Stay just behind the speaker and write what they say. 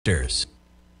The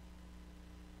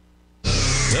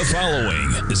following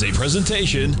is a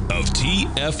presentation of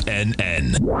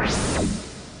TFNN.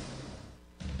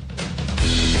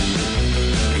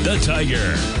 The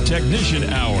Tiger Technician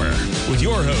Hour with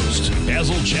your host,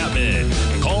 Basil Chapman.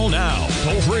 Call now,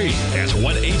 toll free at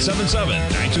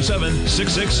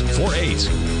 1-877-927-6648.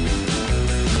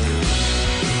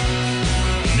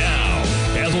 Now,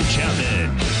 Basil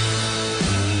Chapman.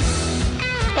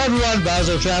 Hi everyone,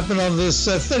 Basil Chapman on this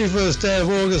 31st day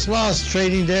of August, last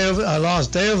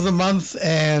day of the month,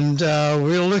 and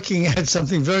we're looking at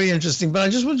something very interesting. But I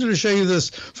just wanted to show you this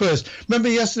first. Remember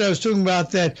yesterday I was talking about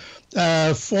that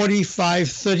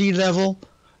 45-30 level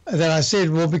that I said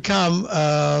will become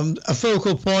a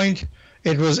focal point.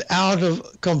 It was out of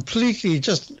completely,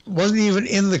 just wasn't even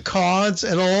in the cards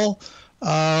at all.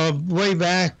 Way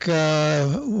back,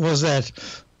 was that?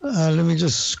 Let me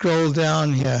just scroll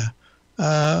down here.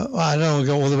 I don't want to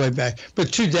go all the way back,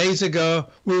 but 2 days ago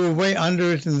we were way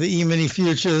under it in the E-mini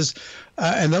futures,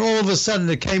 and then all of a sudden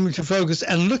it came into focus.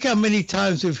 And look how many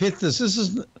times we've hit this. This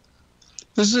is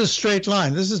a straight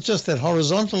line. This is just that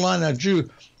horizontal line I drew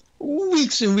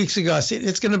weeks and weeks ago. I said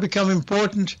it's going to become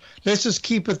important. Let's just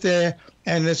keep it there,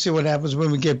 and let's see what happens when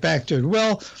we get back to it.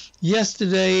 Well,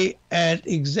 yesterday at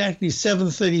exactly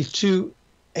 7:32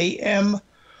 a.m.,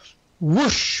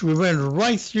 whoosh, we went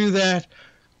right through that.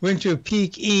 Went to a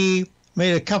peak E,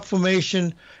 made a cup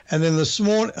formation, and then this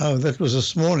morning, that was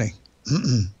this morning.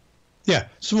 Yeah,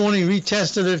 this morning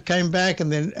retested it, came back,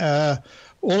 and then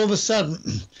all of a sudden,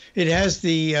 it has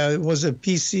the, was it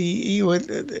PCE?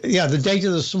 The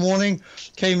data this morning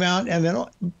came out, and then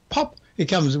pop, it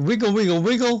comes wiggle, wiggle,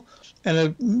 wiggle, and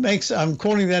it makes, I'm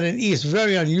calling that an E. It's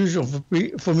very unusual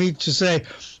for me to say,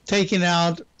 taking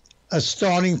out a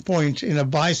starting point in a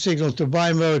buy signal to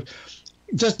buy mode,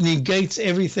 just negates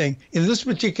everything. In this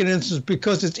particular instance,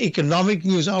 because it's economic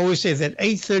news, I always say that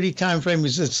 8:30 time frame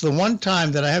it's the one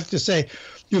time that I have to say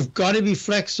you've got to be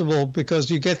flexible, because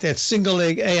you get that single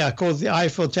leg A, I call it the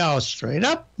Eiffel Tower, straight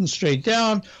up and straight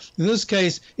down. In this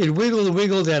case, it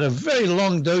wiggled, had a very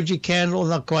long doji candle,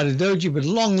 not quite a doji, but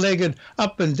long-legged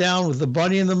up and down with the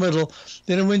body in the middle.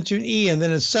 Then it went to an E, and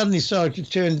then it suddenly started to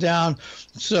turn down.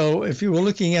 So if you were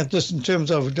looking at this in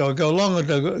terms of do I go long or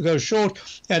do I go short,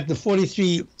 at the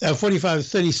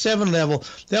 45-37 level,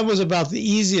 that was about the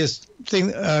easiest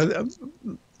thing.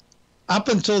 Up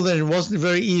until then, it wasn't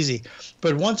very easy.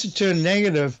 But once it turned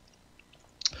negative,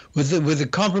 with the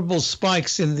comparable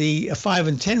spikes in the 5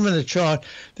 and 10 minute chart,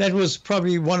 that was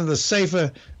probably one of the safer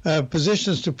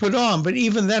positions to put on. But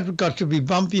even that got to be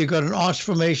bumpy. You got an arch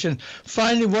formation.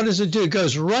 Finally, what does it do? It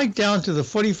goes right down to the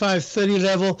 45-30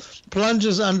 level,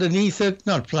 plunges underneath it.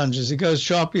 Not plunges. It goes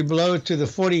sharply below it to the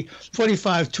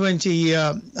 45-20.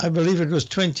 I believe it was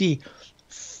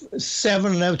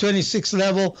 26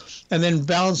 level, and then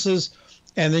bounces.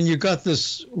 And then you got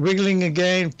this wiggling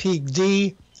again, peak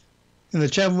D, and the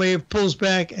Chapman wave pulls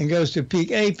back and goes to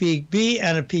peak A, peak B,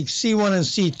 and a peak C1 and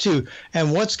C2.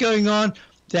 And what's going on?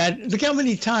 Look how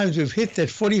many times we've hit that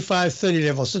 45-30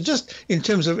 level. So just in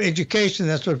terms of education,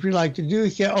 that's what we like to do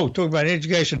here. Oh, talk about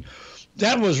education.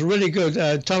 That was really good.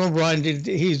 Tom O'Brien did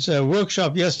his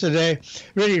workshop yesterday.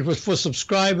 Really, it was for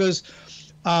subscribers.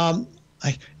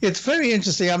 It's very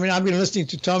interesting. I mean, I've been listening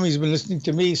to Tom. He's been listening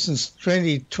to me since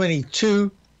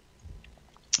 2022.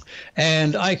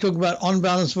 And I talk about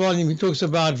on-balance volume. He talks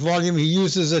about volume. He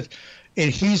uses it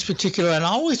in his particular. And I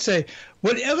always say,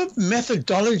 whatever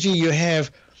methodology you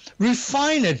have,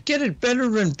 refine it. Get it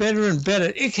better and better and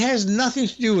better. It has nothing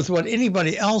to do with what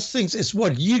anybody else thinks. It's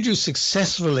what you do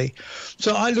successfully.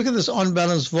 So I look at this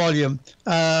on-balance volume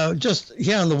just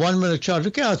here on the 1 minute chart.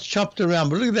 Look how it's chopped around.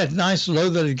 But look at that nice low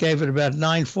that it gave at about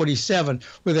 947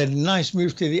 with that nice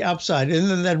move to the upside. And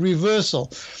then that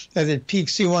reversal at that peak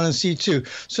C1 and C2.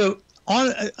 So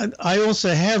I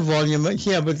also have volume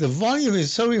here, but the volume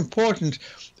is so important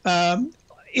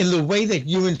in the way that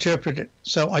you interpret it.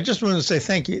 So I just want to say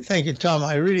thank you, Tom.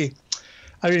 I really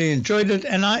enjoyed it,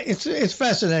 and it's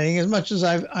fascinating. As much as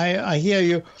I hear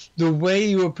you, the way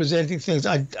you were presenting things,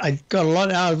 I got a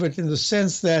lot out of it in the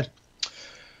sense that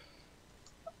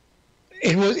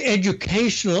it was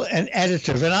educational and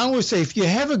additive. And I always say, if you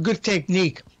have a good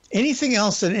technique, anything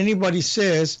else that anybody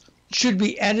says should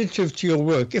be additive to your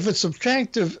work. If it's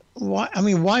subtractive,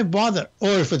 why bother? Or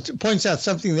if it points out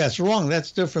something that's wrong,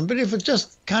 that's different. But if it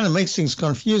just kind of makes things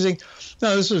confusing,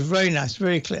 no, this was very nice,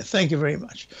 very clear. Thank you very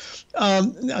much.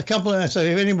 A couple of, so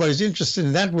if anybody's interested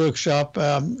in that workshop,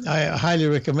 I highly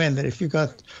recommend that. If you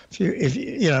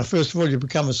first of all, you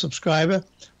become a subscriber,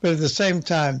 but at the same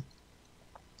time,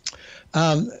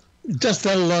 just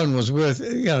that alone was worth,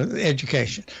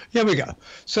 education. Here we go.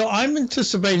 So I'm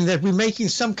anticipating that we're making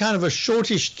some kind of a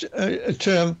shortish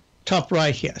term top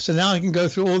right here. So now I can go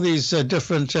through all these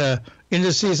different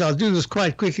indices. I'll do this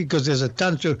quite quickly because there's a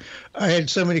ton I had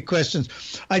so many questions.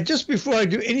 Before I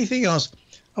do anything else,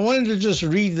 I wanted to just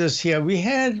read this here. We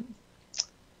had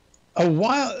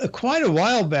quite a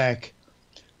while back,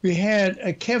 we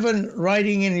had Kevin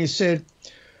writing in. He said,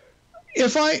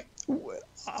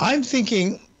 I'm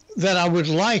thinking that I would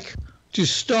like to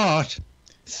start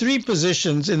 3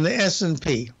 positions in the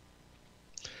S&P.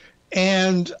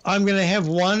 And I'm going to have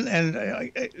one,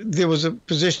 and there was a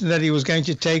position that he was going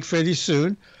to take fairly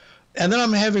soon. And then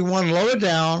I'm having one lower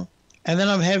down, and then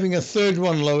I'm having a third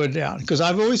one lower down. Because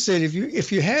I've always said,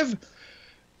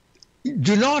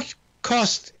 do not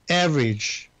cost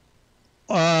average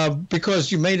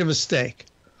because you made a mistake.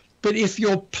 But if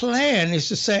your plan is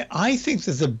to say, I think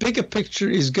that the bigger picture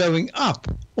is going up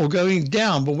or going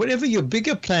down, but whatever your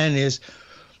bigger plan is,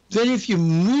 then if you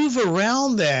move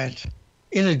around that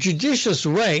in a judicious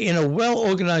way, in a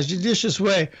well-organized, judicious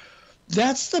way,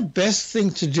 that's the best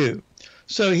thing to do.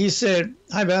 So he said,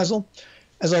 hi, Basil.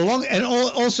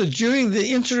 Also during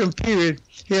the interim period,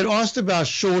 he had asked about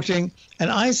shorting,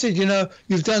 and I said,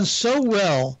 you've done so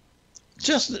well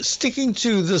just sticking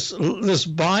to this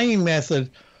buying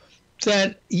method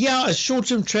that, a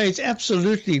short-term trades,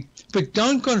 absolutely, but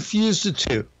don't confuse the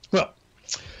two. Well,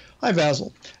 hi,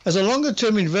 Basil. As a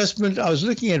longer-term investment, I was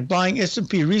looking at buying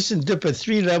S&P recent dip at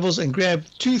 3 levels and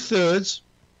grabbed 2/3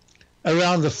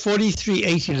 around the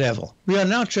 43.80 level. We are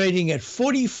now trading at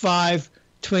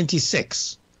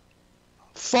 45.26,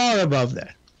 far above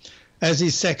that as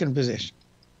his second position.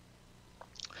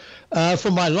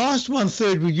 For my last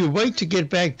 1/3, would you wait to get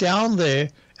back down there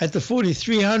at the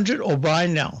 4,300 or buy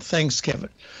now? Thanks, Kevin.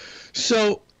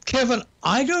 So, Kevin,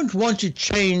 I don't want to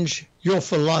change your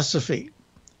philosophy.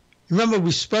 Remember,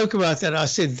 we spoke about that. I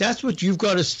said that's what you've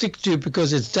got to stick to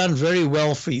because it's done very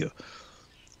well for you.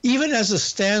 Even as it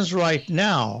stands right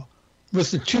now,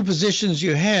 with the 2 positions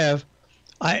you have,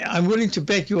 I'm willing to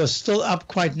bet you are still up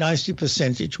quite nicely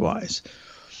percentage-wise.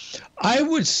 I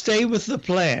would stay with the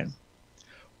plan.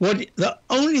 The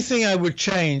only thing I would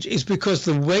change is because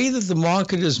the way that the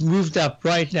market has moved up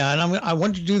right now, and I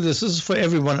want to do this. This is for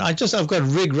everyone. I've got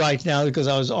rig right now because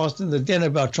I was asked in the den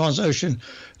about Transocean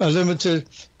Limited.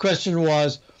 Question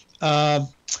was,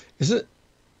 is it?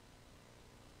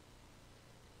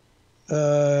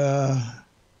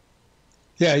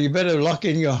 You better lock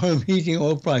in your home heating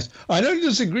oil price. I don't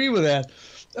disagree with that.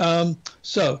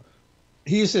 So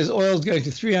he says oil's going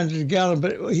to 300 a gallon,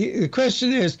 but the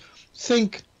question is,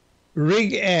 think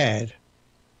rig add.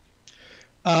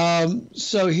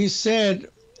 So he said,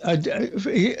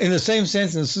 in the same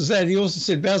sentence as that, he also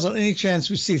said, Basil, any chance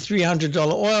we see $300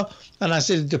 oil? And I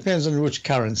said, it depends on which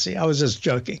currency. I was just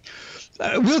joking.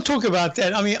 We'll talk about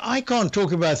that. I mean, I can't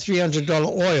talk about $300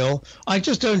 oil. I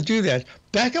just don't do that.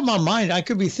 Back in my mind, I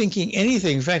could be thinking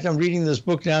anything. In fact, I'm reading this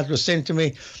book now. It was sent to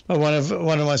me by one of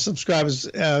my subscribers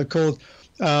called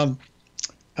The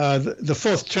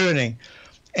Fourth Turning.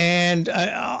 And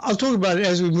I'll talk about it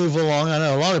as we move along. I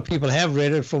know a lot of people have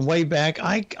read it from way back.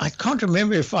 I can't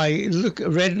remember if I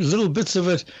read little bits of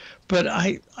it, but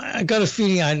I got a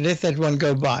feeling I let that one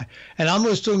go by. And I'm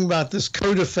always talking about this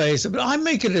coda phase, but I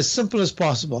make it as simple as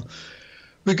possible.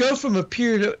 We go from a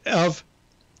period of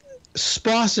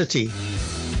sparsity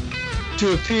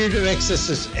to a period of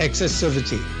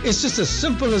excessivity. It's just as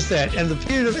simple as that. And the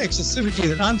period of excessivity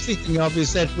that I'm thinking of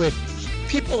is that where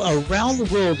people around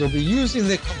the world will be using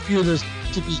their computers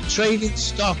to be trading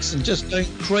stocks and just going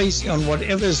crazy on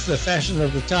whatever is the fashion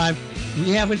of the time.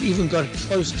 We haven't even got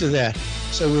close to that.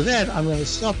 So with that, I'm going to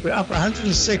stop. We're up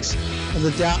 106 on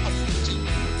the Dow,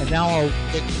 and now I'll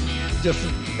get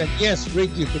different. But yes,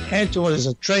 Rick, you can add to it as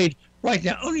a trade right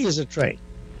now, only as a trade.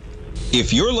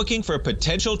 If you're looking for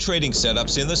potential trading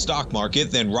setups in the stock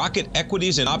market, then Rocket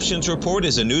Equities and Options Report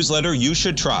is a newsletter you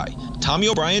should try. Tommy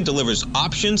O'Brien delivers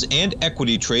options and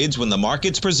equity trades when the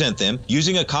markets present them,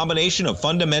 using a combination of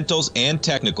fundamentals and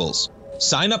technicals.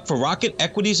 Sign up for Rocket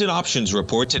Equities and Options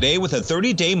Report today with a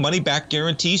 30-day money-back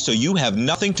guarantee so you have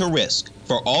nothing to risk.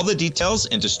 For all the details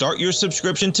and to start your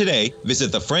subscription today,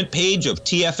 visit the front page of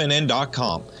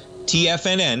TFNN.com.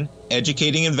 TFNN,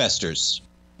 educating investors.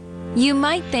 You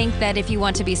might think that if you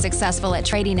want to be successful at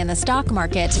trading in the stock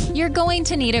market, you're going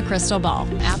to need a crystal ball.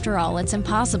 After all, it's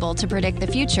impossible to predict the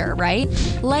future, right?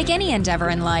 Like any endeavor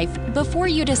in life, before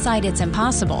you decide it's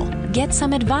impossible, get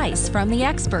some advice from the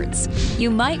experts.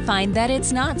 You might find that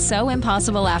it's not so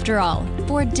impossible after all.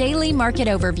 For daily market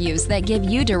overviews that give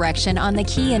you direction on the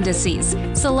key indices,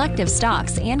 selective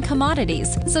stocks, and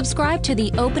commodities, subscribe to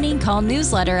the Opening Call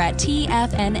newsletter at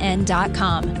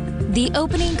TFNN.com. The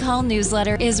Opening Call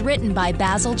newsletter is written by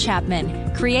Basil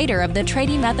Chapman, creator of the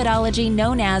trading methodology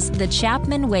known as the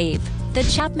Chapman Wave. The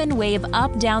Chapman Wave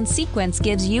up-down sequence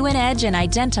gives you an edge in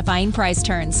identifying price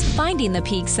turns, finding the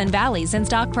peaks and valleys in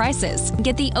stock prices.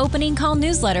 Get the Opening Call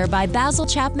newsletter by Basil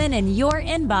Chapman in your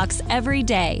inbox every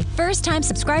day. First-time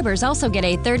subscribers also get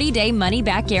a 30-day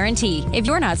money-back guarantee. If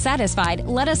you're not satisfied,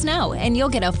 let us know, and you'll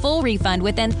get a full refund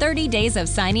within 30 days of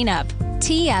signing up.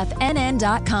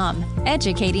 TFNN.com,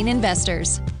 educating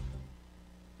investors.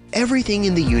 Everything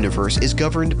in the universe is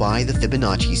governed by the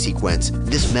Fibonacci sequence.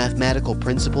 This mathematical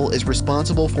principle is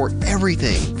responsible for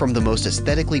everything from the most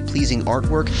aesthetically pleasing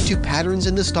artwork to patterns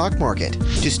in the stock market.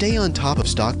 To stay on top of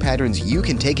stock patterns you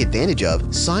can take advantage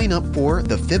of, sign up for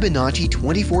the Fibonacci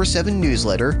 24/7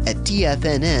 newsletter at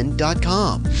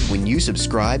TFNN.com. When you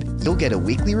subscribe, you'll get a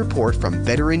weekly report from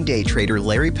veteran day trader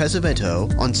Larry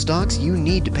Pesavento on stocks you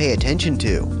need to pay attention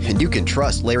to. And you can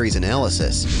trust Larry's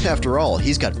analysis. After all,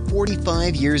 he's got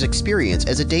 45 years experience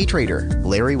as a day trader.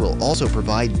 Larry will also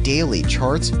provide daily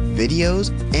charts,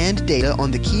 videos, and data on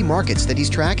the key markets that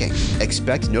he's tracking.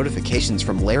 Expect notifications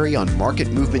from Larry on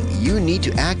market movement you need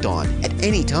to act on at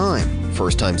any time.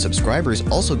 First-time subscribers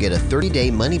also get a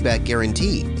 30-day money-back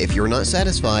guarantee. If you're not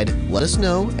satisfied, let us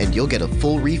know and you'll get a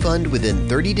full refund within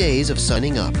 30 days of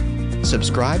signing up.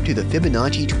 Subscribe to the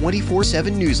Fibonacci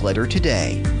 24/7 newsletter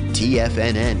today.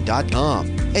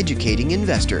 TFNN.com, educating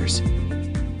investors.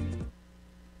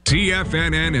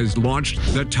 TFNN has launched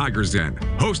the Tiger's Den,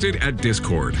 hosted at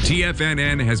Discord.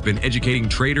 TFNN has been educating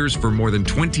traders for more than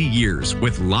 20 years,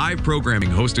 with live programming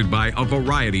hosted by a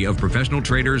variety of professional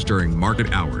traders during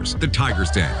market hours. The Tiger's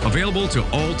Den, available to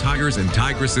all tigers and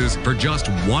tigresses for just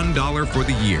 $1 for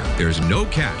the year. There's no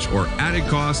catch or added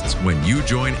costs when you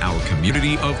join our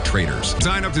community of traders.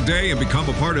 Sign up today and become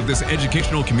a part of this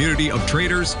educational community of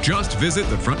traders. Just visit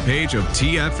the front page of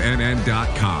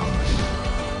TFNN.com.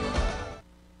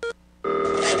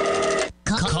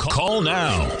 Call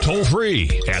now, toll free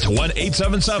at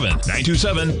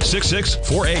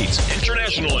 1-877-927-6648.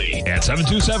 Internationally at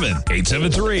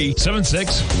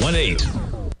 727-873-7618.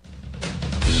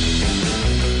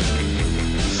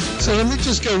 So let me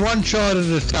just go one chart at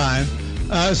a time.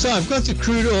 So I've got the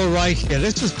crude oil right here.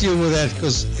 Let's just deal with that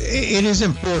because it is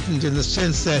important in the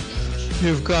sense that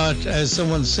you've got, as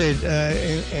someone said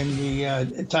in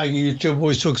the Tiger YouTube,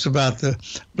 always talks about the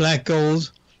black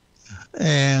gold.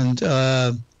 And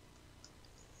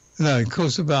it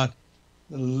talks about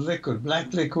the liquid,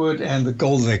 black liquid and the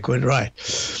gold liquid, right?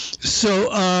 So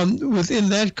within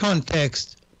that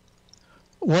context,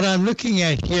 what I'm looking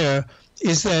at here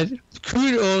is that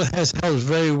crude oil has held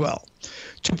very well.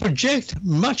 To project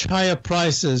much higher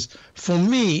prices, for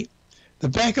me, the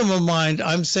back of my mind,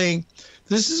 I'm saying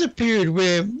this is a period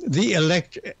where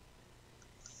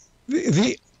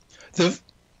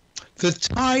the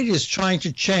tide is trying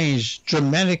to change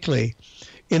dramatically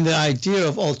in the idea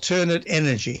of alternate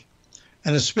energy,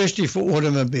 and especially for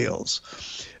automobiles.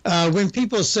 When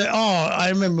people say, I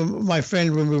remember my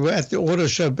friend when we were at the auto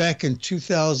show back in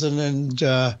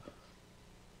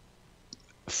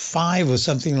 2005 or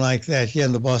something like that here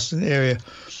in the Boston area,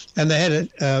 and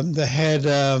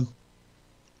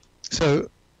so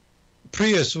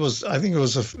Prius was, I think it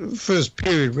was the first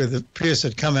period where the Prius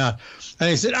had come out, and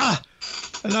he said,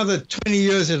 another 20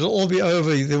 years, it'll all be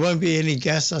over. There won't be any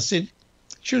gas. I said,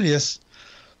 Julius,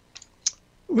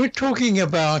 we're talking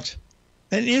about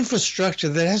an infrastructure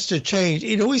that has to change.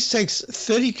 It always takes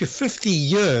 30 to 50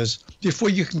 years before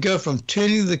you can go from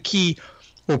turning the key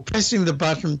or pressing the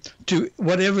button to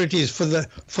whatever it is for the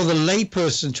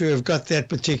layperson to have got that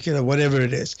particular whatever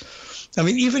it is. I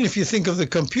mean, even if you think of the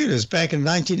computers, back in the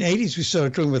 1980s, we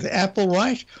started talking with Apple,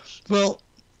 right? Well,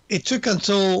 it took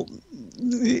until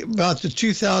about the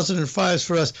 2005s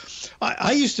for us.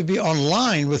 I used to be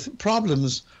online with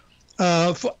problems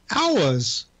for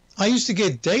hours. I used to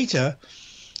get data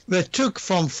that took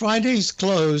from Friday's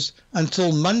close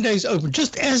until Monday's open.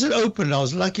 Just as it opened, I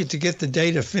was lucky to get the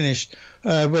data finished.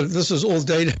 But this was all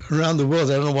data around the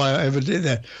world. I don't know why I ever did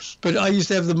that. But I used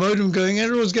to have the modem going and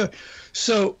it was going.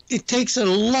 So it takes a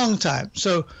long time.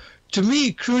 So to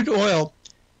me, crude oil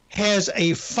has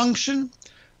a function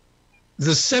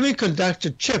the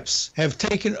semiconductor chips have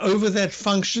taken over that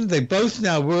function. They both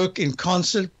now work in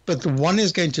concert, but the one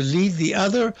is going to lead the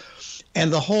other,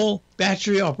 and the whole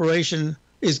battery operation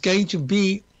is going to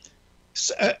be,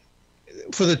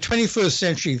 for the 21st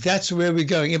century, that's where we're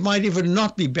going. It might even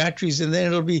not be batteries, and then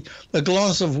it'll be a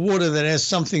glass of water that has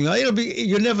something. It'll be,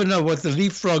 you never know what the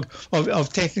leapfrog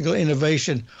of technical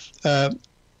innovation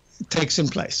takes in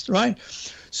place, right?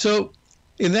 So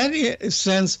in that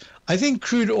sense, I think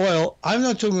crude oil, I'm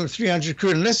not talking about 300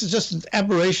 crude, unless it's just an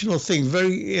aberrational thing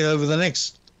over the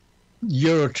next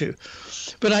year or two.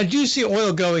 But I do see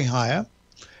oil going higher.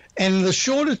 And in the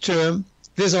shorter term,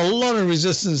 there's a lot of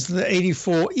resistance to the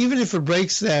 84, even if it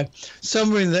breaks that,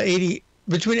 somewhere in the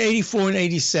between 84 and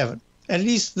 87. At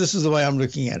least this is the way I'm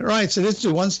looking at it. All right, so let's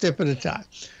do one step at a time.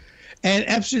 And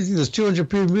absolutely, this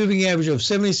 200-period moving average of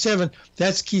 77,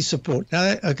 that's key support.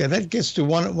 Now, that gets to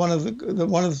one of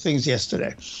the things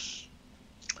yesterday.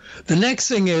 The next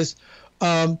thing is,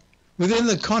 within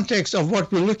the context of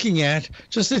what we're looking at,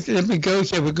 just let me go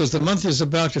here because the month is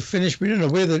about to finish. We don't know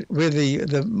where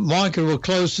the market will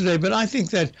close today, but I think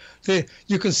that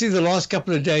you can see the last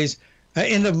couple of days,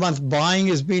 end of month buying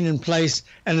has been in place,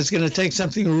 and it's going to take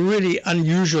something really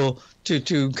unusual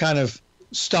to kind of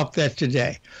stop that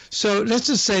today. So let's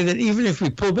just say that even if we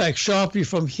pull back sharply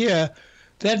from here,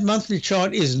 that monthly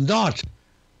chart is not,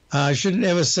 I shouldn't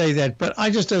ever say that, but I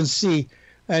just don't see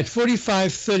at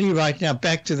 45.30 right now,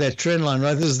 back to that trend line,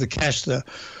 right? This is the cash there.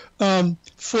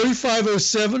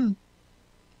 45.07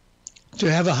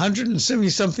 to have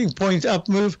 170-something point up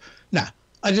move. Nah,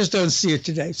 I just don't see it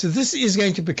today. So this is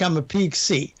going to become a peak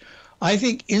C. I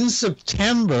think in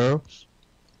September,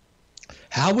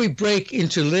 how we break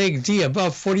into leg D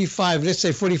above 45, let's say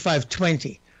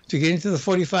 45.20, to get into the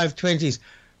 45.20s,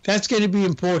 that's going to be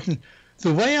important.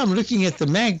 The way I'm looking at the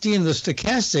MACD and the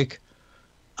stochastic,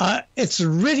 it's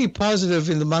really positive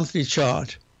in the monthly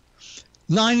chart.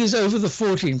 9 is over the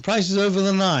 14. Price is over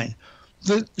the 9.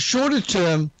 The shorter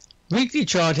term weekly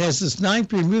chart has this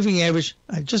 9-period moving average.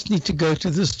 I just need to go to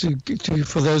this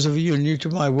for those of you new to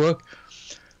my work.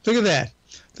 Look at that.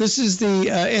 This is the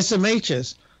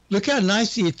SMHs. Look how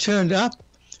nicely it turned up,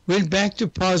 went back to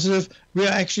positive. We're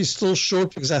actually still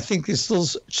short because I think there's still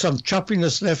some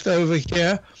choppiness left over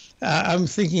here. I'm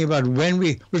thinking about when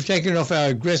we've taken off our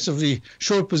aggressively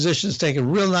short positions, taken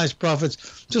real nice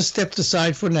profits, just stepped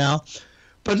aside for now.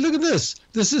 But look at this.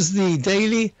 This is the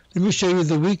daily. Let me show you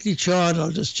the weekly chart.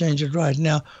 I'll just change it right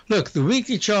now. Look, the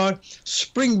weekly chart,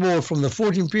 springboard from the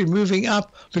 14-period moving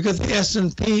up. Look at the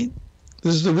S&P.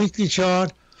 This is the weekly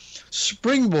chart.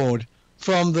 Springboard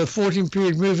from the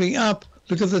 14-period moving up.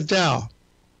 Look at the Dow.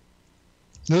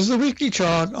 This is the weekly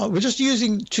chart. We're just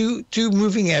using two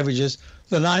moving averages.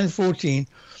 The 914.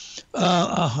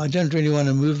 I don't really want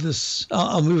to move this.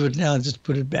 I'll move it now and just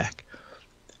put it back.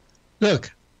 Look,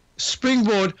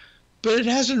 springboard, but it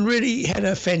hasn't really had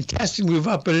a fantastic move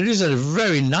up, but it is a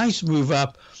very nice move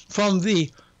up from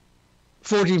the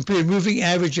 14-period moving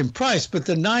average in price, but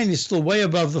the 9 is still way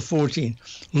above the 14.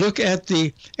 Look at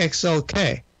the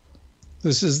XLK.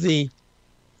 This is the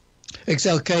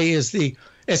XLK is the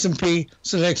S&P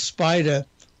Select Spider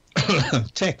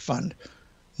Tech Fund.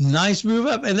 Nice move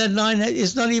up, and that 9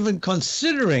 is not even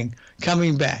considering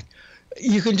coming back.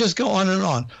 You can just go on and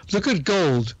on. Look at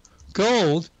gold.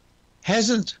 Gold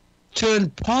hasn't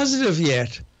turned positive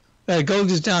yet. Gold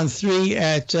is down 3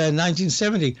 at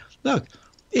 1970. Look,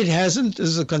 it hasn't. This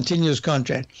is a continuous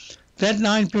contract. That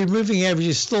 9-period moving average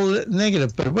is still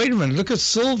negative. But wait a minute. Look at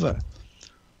silver.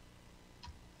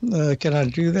 Can I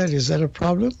do that? Is that a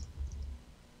problem?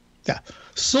 Yeah.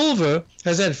 Silver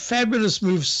has had fabulous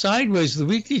moves sideways, the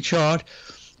weekly chart,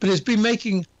 but it's been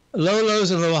making low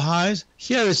lows and low highs.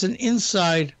 Here it's an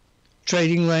inside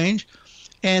trading range,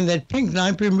 and that pink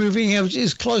 9-period moving average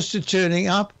is close to turning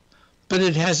up, but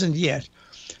it hasn't yet.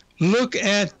 Look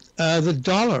at the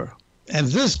dollar, and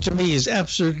this to me is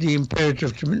absolutely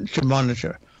imperative to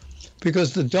monitor,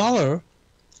 because the dollar,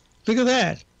 look at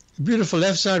that, beautiful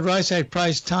left side, right side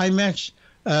price time match,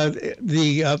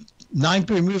 the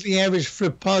 9-period moving average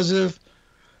flip positive.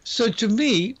 So to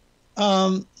me,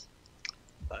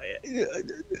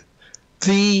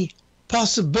 the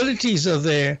possibilities are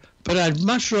there, but I'd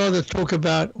much rather talk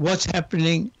about what's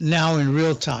happening now in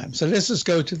real time. So let's just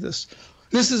go to this.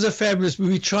 This is a fabulous,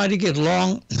 we try to get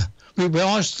long. We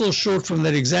are still short from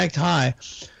that exact high.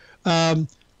 We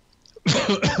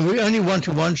only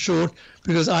 1-to-1 short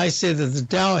because I said that the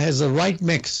Dow has the right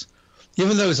mix.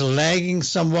 Even though it's lagging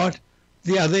somewhat,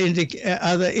 the other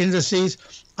indices,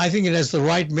 I think it has the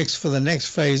right mix for the next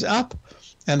phase up,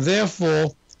 and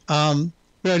therefore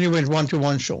we only went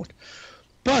 1-to-1 short.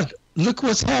 But look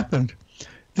what's happened.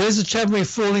 There's a Chapman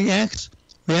falling axe.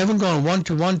 We haven't gone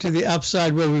 1-to-1 to the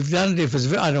upside where we've done it. If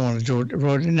it's, I don't want to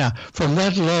draw it in now. From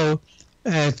that low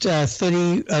at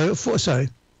 34, sorry.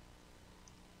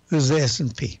 It was the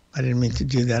S&P. I didn't mean to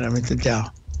do that. I meant the Dow.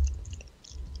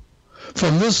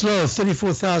 From this low of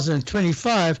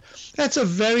 34,025, that's a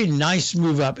very nice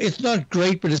move up. It's not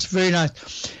great, but it's very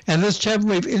nice. And this Chapman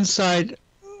wave inside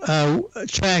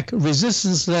track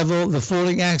resistance level, the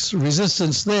falling axe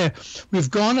resistance there,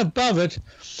 we've gone above it.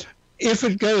 If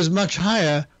it goes much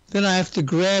higher, then I have to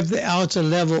grab the outer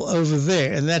level over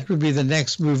there, and that would be the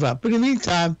next move up. But in the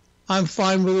meantime, I'm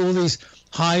fine with all these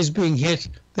highs being hit.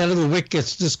 That little wick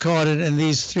gets discarded, and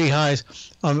these three highs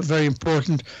are very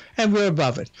important, and we're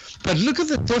above it. But look at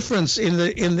the difference in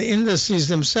the indices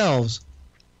themselves.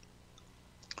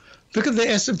 Look at the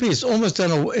S&P. It's almost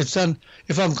done. It's done.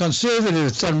 If I'm conservative,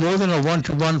 it's done more than a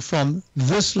 1-to-1 from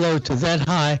this low to that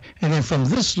high, and then from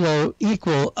this low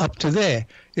equal up to there.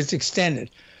 It's extended.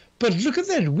 But look at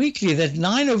that weekly. That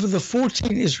 9 over the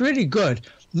 14 is really good.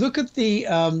 Look at the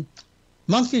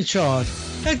monthly chart.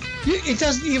 It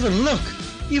doesn't even look.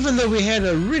 Even though we had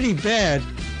a really bad,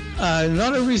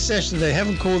 not a recession, they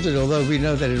haven't called it, although we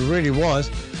know that it really was.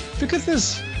 Look at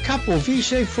this couple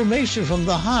V-shaped formation from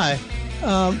the high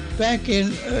back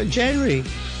in January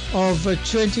of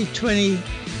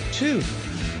 2022.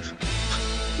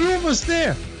 We're almost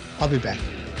there. I'll be back.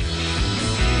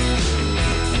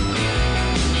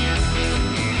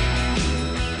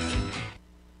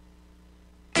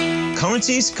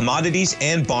 Currencies, commodities,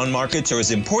 and bond markets are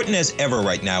as important as ever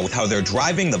right now with how they're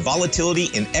driving the volatility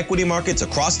in equity markets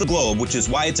across the globe, which is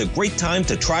why it's a great time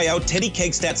to try out Teddy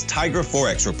Kegstat's Tiger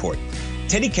Forex Report.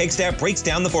 Teddy Kegstat breaks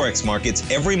down the Forex markets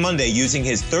every Monday using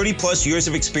his 30-plus years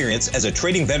of experience as a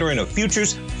trading veteran of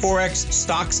futures, Forex,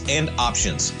 stocks, and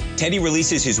options. Teddy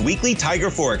releases his weekly Tiger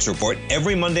Forex Report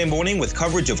every Monday morning with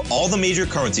coverage of all the major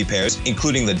currency pairs,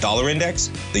 including the dollar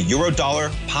index, the euro dollar,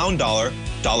 pound dollar,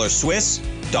 dollar Swiss,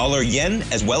 dollar yen,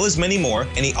 as well as many more,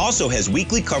 and he also has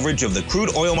weekly coverage of the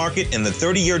crude oil market and the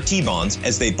 30-year T-bonds,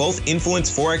 as they both influence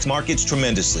Forex markets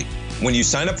tremendously. When you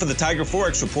sign up for the Tiger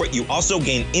Forex Report, you also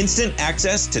gain instant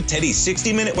access to Teddy's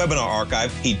 60-minute webinar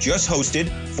archive he just hosted,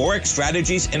 Forex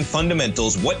Strategies and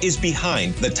Fundamentals, What is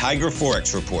Behind the Tiger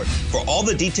Forex Report. For all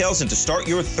the details and to start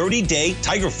your 30-day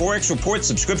Tiger Forex Report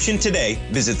subscription today,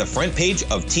 visit the front page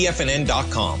of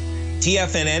TFNN.com.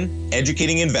 TFNN,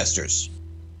 educating investors.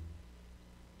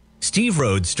 Steve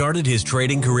Rhodes started his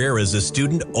trading career as a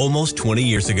student almost 20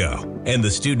 years ago, and the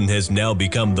student has now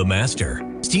become the master.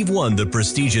 Steve won the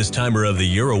prestigious Timer of the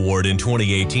Year award in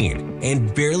 2018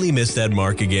 and barely missed that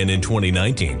mark again in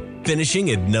 2019,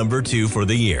 finishing at number 2 for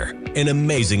the year. An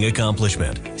amazing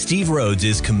accomplishment. Steve Rhodes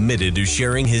is committed to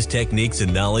sharing his techniques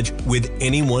and knowledge with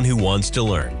anyone who wants to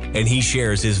learn, and he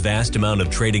shares his vast amount of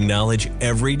trading knowledge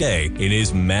every day in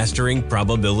his Mastering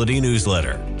Probability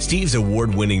newsletter. Steve's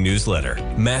award-winning newsletter,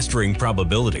 Mastering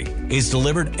Probability, is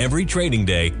delivered every trading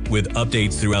day with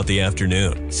updates throughout the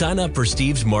afternoon. Sign up for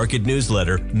Steve's market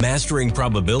newsletter, Mastering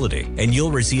Probability, and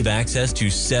you'll receive access to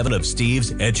 7 of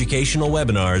Steve's educational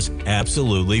webinars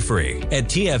absolutely free. At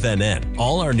TFNN,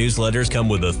 all our newsletters come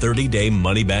with a 30-day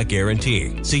money-back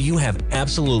guarantee, so you have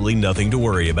absolutely nothing to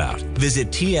worry about. Visit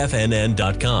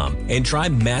TFNN.com and try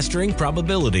Mastering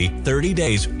Probability 30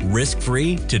 days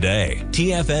risk-free today.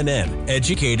 TFNN,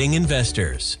 educating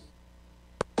investors.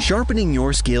 Sharpening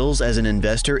your skills as an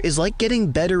investor is like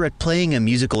getting better at playing a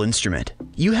musical instrument.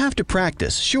 You have to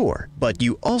practice, sure, but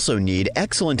you also need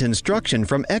excellent instruction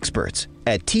from experts.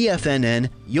 At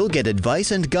TFNN, you'll get advice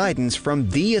and guidance from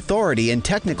the authority in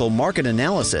technical market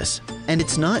analysis. And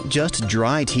it's not just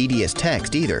dry, tedious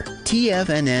text either.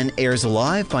 TFNN airs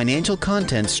live financial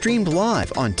content streamed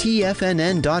live on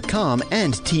TFNN.com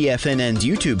and TFNN's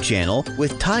YouTube channel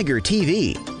with Tiger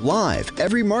TV, live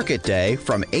every market day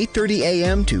from 8:30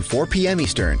 a.m. to 4 p.m.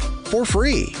 Eastern, for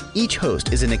free. Each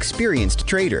host is an experienced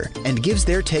trader and gives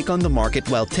their take on the market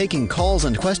while taking calls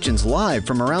and questions live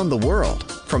from around the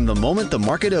world. From the moment the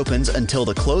market opens until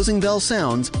the closing bell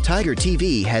sounds, Tiger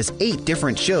TV has 8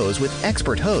 different shows with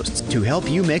expert hosts to help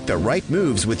you make the right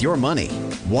moves with your money.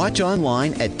 Watch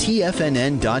online at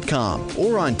TFNN.com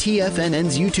or on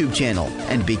TFNN's YouTube channel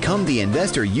and become the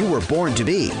investor you were born to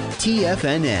be.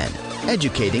 TFNN,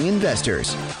 educating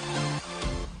investors.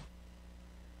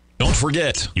 Don't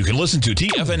forget, you can listen to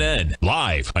TFNN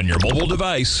live on your mobile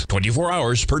device 24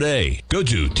 hours per day. Go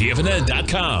to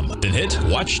TFNN.com, then hit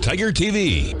Watch Tiger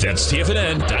TV. That's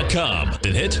TFNN.com,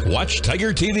 then hit Watch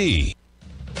Tiger TV.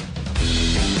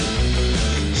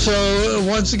 So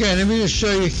once again, let me just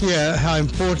show you here how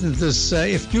important this,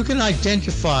 if you can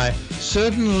identify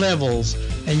certain levels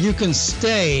and you can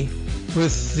stay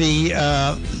with the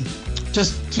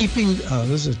just keeping. Oh,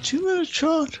 there's a 2-minute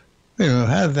chart. I don't know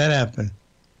how did that happen.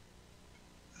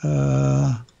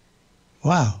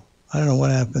 Wow, I don't know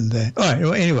what happened there. All right.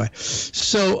 Well, anyway,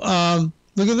 so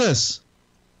look at this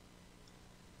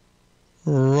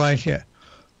right here.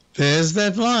 There's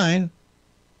that line,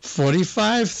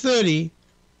 45.30.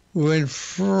 Went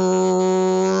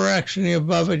fractionally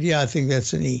above it. Yeah, I think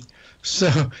that's an E.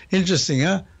 So interesting,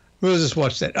 huh? We'll just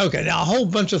watch that. Okay, now a whole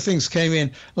bunch of things came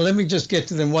in. Let me just get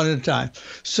to them one at a time.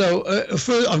 So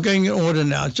first, I'm going in order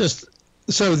now.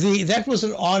 That was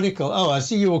an article. Oh, I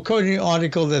see you were quoting an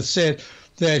article that said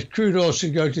that crude oil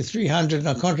should go to 300. And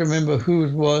I can't remember who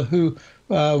it was,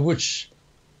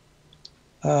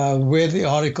 where the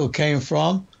article came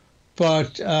from.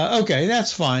 But, okay,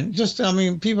 that's fine.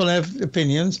 People have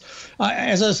opinions.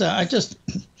 As I say,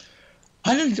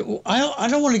 I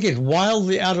don't want to get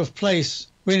wildly out of place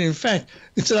when, in fact,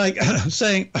 it's like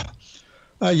saying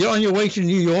you're on your way to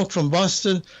New York from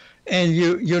Boston and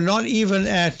you're not even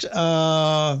at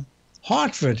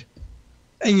Hartford.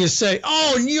 And you say,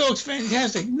 oh, New York's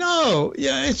fantastic. No,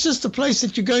 yeah, it's just the place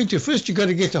that you're going to. First, you got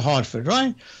to get to Hartford,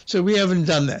 right? So we haven't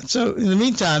done that. So in the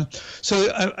meantime,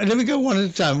 let me go one at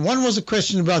a time. One was a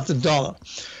question about the dollar.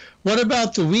 What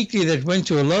about the weekly that went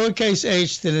to a lowercase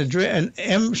h, then an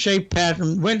M-shaped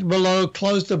pattern, went below,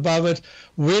 closed above it?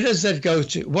 Where does that go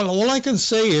to? Well, all I can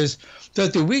say is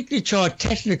that the weekly chart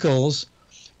technicals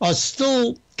are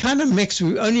still kind of mixed.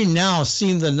 We've only now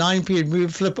seen the 9-period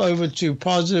move flip over to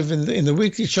positive in the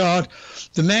weekly chart.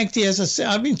 The MACD, as I said,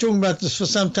 I've been talking about this for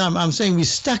some time. I'm saying we're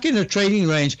stuck in a trading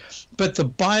range, but the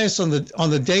bias on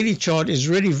the daily chart is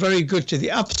really very good to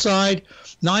the upside.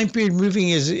 9-period moving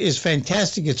is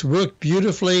fantastic. It's worked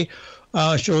beautifully.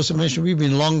 I should also mention we've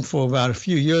been long for about a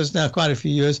few years now, quite a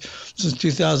few years, since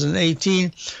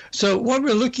 2018. So what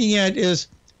we're looking at is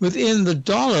within the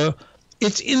dollar,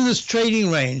 it's in this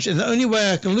trading range. And the only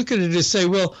way I can look at it is say,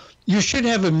 well, you should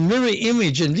have a mirror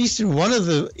image, at least in one of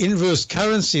the inverse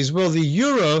currencies. Well, the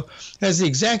euro has the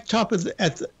exact top at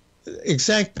the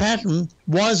exact pattern,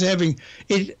 was having,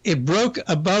 it broke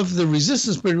above the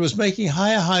resistance, but it was making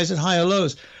higher highs and higher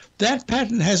lows. That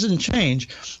pattern hasn't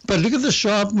changed. But look at the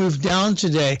sharp move down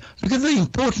today. Look at the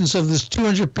importance of this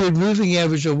 200-period moving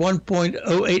average of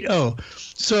 1.080.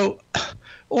 So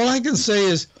all I can say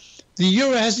is, the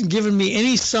euro hasn't given me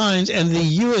any signs, and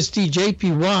the USD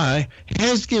JPY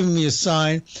has given me a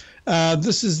sign.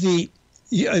 This is the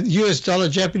US dollar,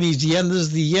 Japanese yen. This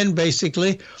is the yen,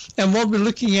 basically. And what we're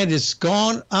looking at is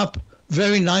gone up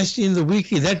very nicely in the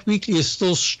weekly. That weekly is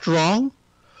still strong.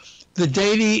 The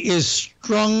daily is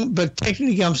strong, but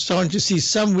technically I'm starting to see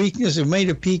some weakness. It made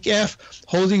a peak F,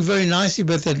 holding very nicely,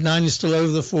 but that 9 is still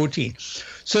over the 14.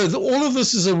 So all of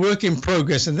this is a work in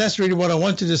progress, and that's really what I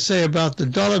wanted to say about the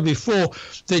dollar before,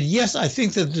 that yes, I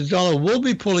think that the dollar will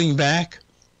be pulling back,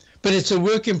 but it's a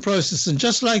work in process. And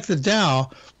just like the Dow,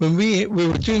 when we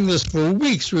were doing this for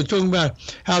weeks, we were talking about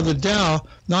how the Dow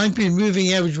 9-period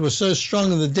moving average was so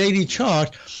strong in the daily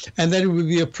chart, and that it would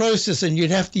be a process, and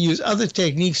you'd have to use other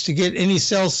techniques to get any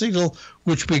sell signal,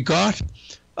 which we got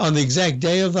on the exact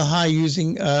day of the high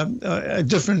using a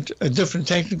different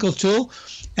technical tool.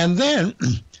 And then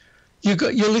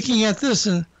you're looking at this,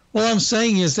 and all I'm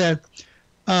saying is that,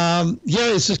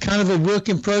 it's a kind of a work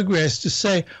in progress to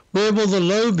say, where will the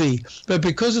low be? But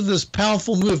because of this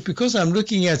powerful move, because I'm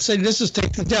looking at, say, let's just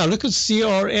take the Dow. Look at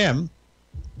CRM,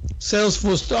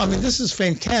 Salesforce. I mean, this is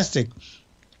fantastic.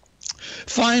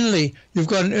 Finally, you've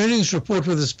got an earnings report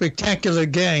with a spectacular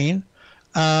gain.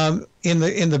 In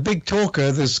the big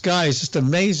talker, this guy is just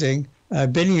amazing.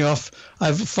 Benioff,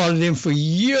 I've followed him for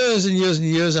years and years and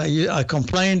years. I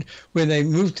complained when they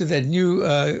moved to that new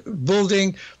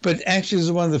building, but actually it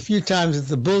was one of the few times that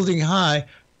the building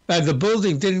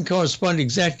didn't correspond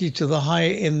exactly to the high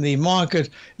in the market.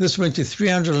 This went to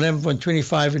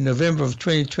 311.25 in November of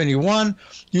 2021.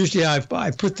 Usually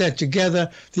I put that together.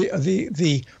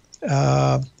 The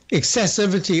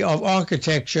excessivity of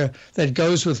architecture that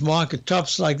goes with market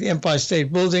tops like the Empire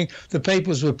State Building. The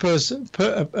papers were passed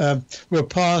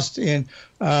in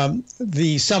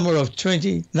the summer of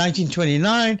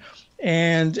 1929,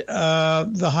 and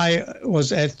the high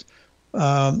was at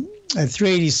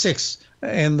 386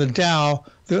 in the Dow,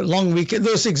 the long weekend,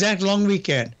 this exact long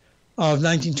weekend of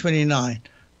 1929.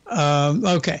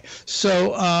 Okay,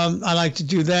 so I like to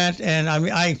do that, and I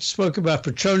mean, I spoke about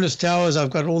Petronas Towers. I've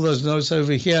got all those notes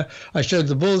over here. I showed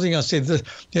the building. I said that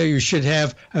you should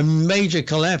have a major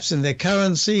collapse in their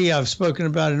currency. I've spoken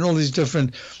about it in all these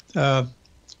different.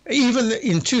 Even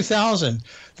in 2000,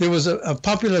 there was a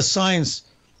Popular Science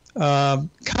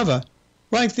cover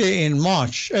right there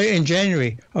in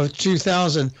January of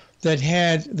 2000. that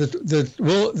had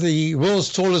the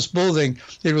world's tallest building.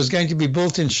 It was going to be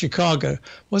built in Chicago.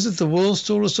 Was it the world's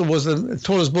tallest, or was it the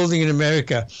tallest building in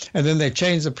America? And then they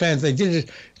changed the plans. They did it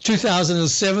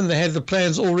 2007. They had the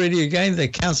plans already again. They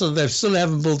canceled. They still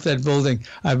haven't built that building,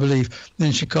 I believe,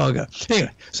 in Chicago.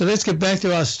 Anyway, so let's get back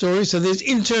to our story. So there's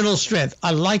internal strength.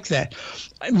 I like that.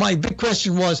 My big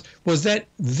question was that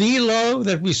the low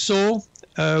that we saw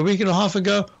a week and a half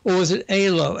ago, or was it a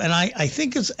low? And I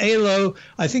think it's a low.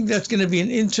 I think that's going to be an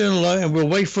internal low, and we'll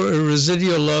wait for a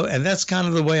residual low, and that's kind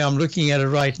of the way I'm looking at it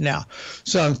right now.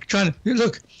 So I'm trying to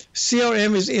look.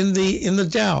 CRM is in the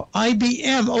Dow.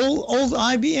 IBM, old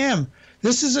IBM.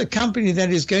 This is a company that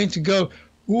is going to go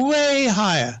way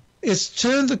higher. It's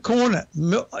turned the corner.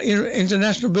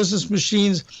 International business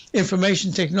machines,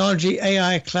 information technology,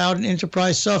 AI, cloud, and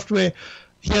enterprise software.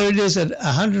 Here it is at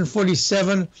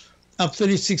 147. Up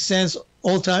 36 cents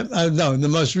all-time. The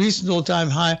most recent all-time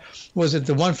high was at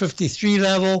the 153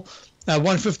 level.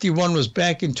 151 was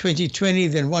back in 2020.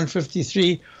 Then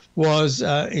 153 was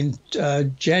in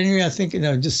January, I think.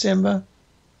 No, December.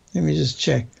 Let me just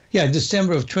check. Yeah,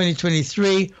 December of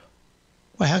 2023.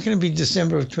 Well, how can it be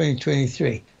December of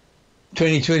 2023?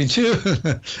 2022.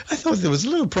 I thought there was a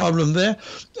little problem there.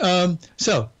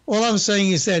 So all I'm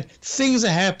saying is that things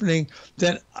are happening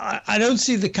that I don't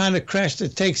see the kind of crash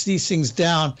that takes these things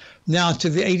down now to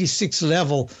the 86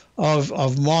 level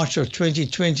of March of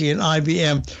 2020 in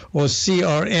IBM or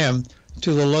CRM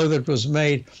to the low that was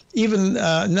made. Even,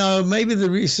 no, maybe the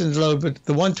recent low, but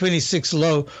the 126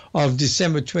 low of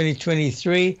December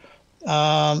 2023.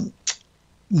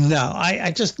 No,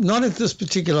 I just, not at this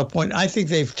particular point. I think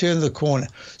they've turned the corner.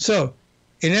 So,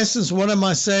 in essence, what am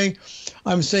I saying?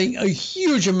 I'm saying a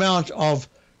huge amount of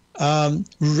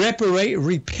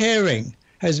repairing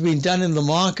has been done in the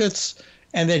markets,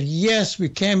 and that, yes, we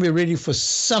can be ready for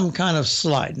some kind of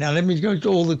slide. Now, let me go to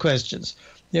all the questions.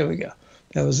 There we go.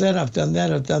 That was that. I've done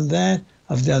that. I've done that.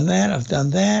 I've done that. I've done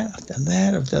that. I've done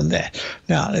that. I've done that.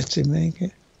 Now, let's see.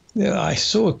 I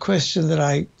saw a question that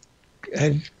I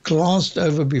had glanced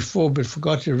over before but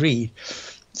forgot to read.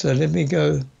 So let me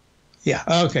go. Yeah,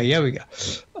 okay, here we go.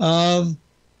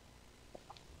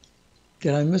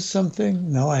 Did I miss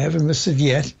something? No, I haven't missed it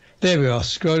yet. There we are.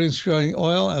 Scrolling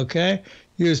oil, okay.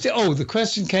 The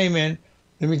question came in.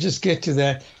 Let me just get to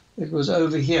that. It was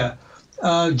over here.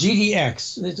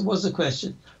 GDX, it was the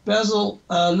question. Basil,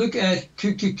 look at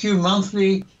QQQ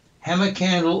monthly, hammer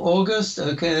candle August.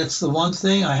 Okay, that's the one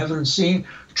thing I haven't seen.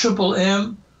 Triple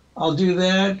M. I'll do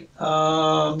that.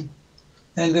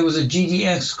 And there was a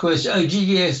GDX question. Oh,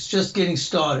 GDX just getting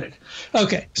started.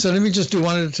 Okay, so let me just do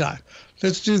one at a time.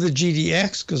 Let's do the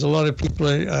GDX because a lot of people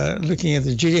are looking at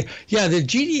the GDX. Yeah, the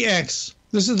GDX,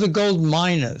 this is the gold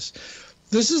miners.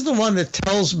 This is the one that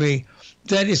tells me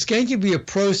that it's going to be a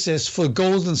process for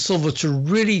gold and silver to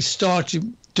really start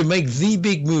to make the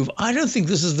big move. I don't think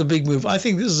this is the big move. I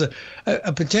think this is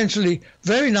a potentially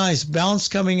very nice bounce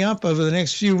coming up over the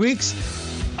next few weeks.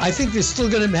 I think there's still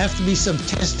going to have to be some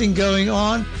testing going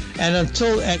on, and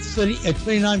until at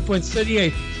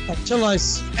 29.38, until I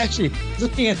actually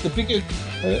looking at the bigger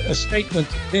statement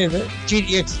there, the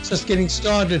GDX is just getting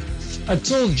started.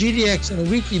 Until GDX on a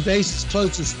weekly basis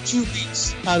closes 2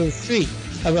 weeks out of 3,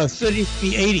 about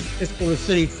 33.80. Let's call it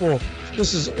 34.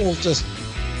 This is all just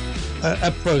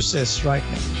a process right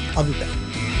now. I'll be back.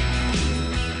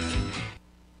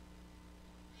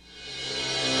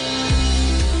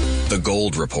 The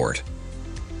Gold Report.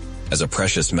 As a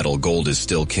precious metal, gold is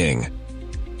still king.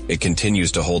 It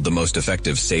continues to hold the most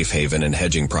effective safe haven and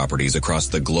hedging properties across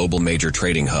the global major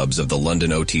trading hubs of the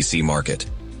London OTC market,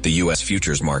 the U.S.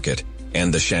 futures market,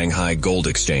 and the Shanghai Gold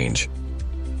Exchange.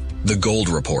 The Gold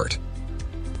Report.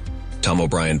 Tom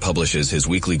O'Brien publishes his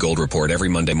weekly gold report every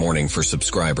Monday morning for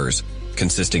subscribers,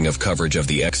 consisting of coverage of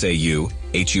the XAU,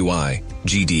 HUI,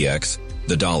 GDX,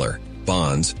 the dollar,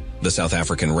 bonds, the South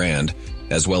African rand,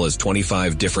 as well as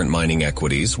 25 different mining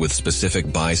equities with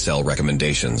specific buy-sell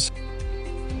recommendations.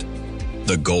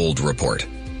 The Gold Report.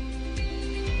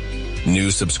 New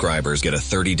subscribers get a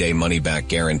 30-day money-back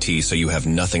guarantee so you have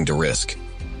nothing to risk.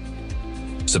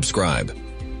 Subscribe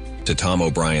to Tom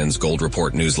O'Brien's Gold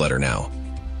Report newsletter now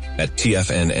at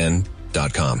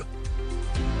TFNN.com.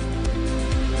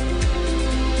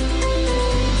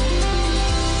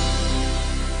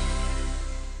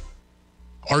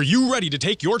 Are you ready to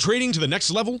take your trading to the next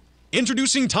level?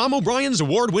 Introducing Tom O'Brien's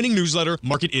award-winning newsletter,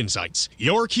 Market Insights,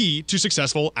 your key to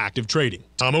successful active trading.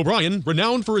 Tom O'Brien,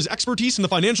 renowned for his expertise in the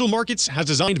financial markets, has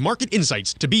designed Market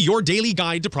Insights to be your daily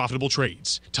guide to profitable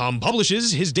trades. Tom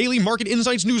publishes his daily Market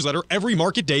Insights newsletter every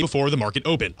market day before the market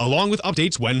open, along with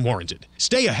updates when warranted.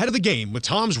 Stay ahead of the game with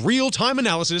Tom's real-time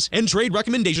analysis and trade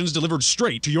recommendations delivered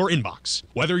straight to your inbox.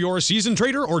 Whether you're a seasoned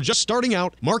trader or just starting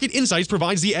out, Market Insights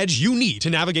provides the edge you need to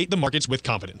navigate the markets with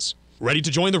confidence. Ready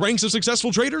to join the ranks of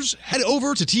successful traders? Head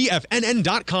over to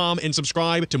TFNN.com and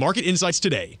subscribe to Market Insights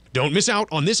today. Don't miss out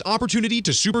on this opportunity to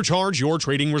supercharge your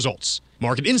trading results.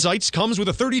 Market Insights comes with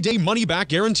a 30-day money-back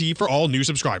guarantee for all new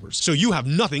subscribers, so you have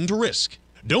nothing to risk.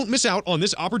 Don't miss out on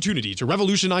this opportunity to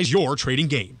revolutionize your trading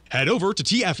game. Head over to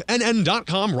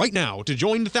TFNN.com right now to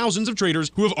join the thousands of traders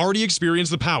who have already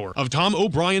experienced the power of Tom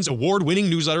O'Brien's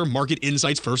award-winning newsletter, Market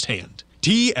Insights, firsthand.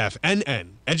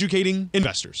 TFNN, educating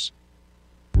investors.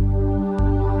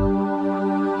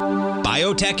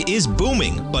 Biotech is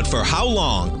booming, but for how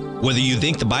long? Whether you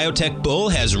think the biotech bull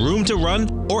has room to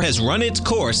run or has run its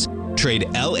course, trade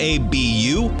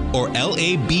LABU or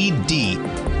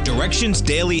LABD. Direction's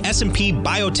daily S&P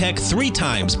Biotech 3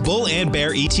 times bull and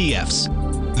bear ETFs.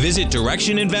 Visit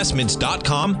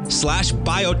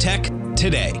directioninvestments.com/biotech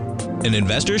today. An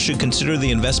investor should consider the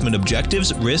investment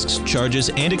objectives, risks, charges,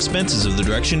 and expenses of the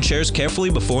Direction shares carefully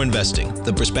before investing.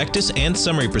 The prospectus and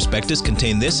summary prospectus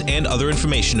contain this and other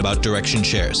information about Direction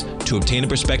shares. To obtain a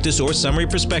prospectus or summary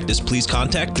prospectus, please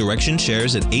contact Direction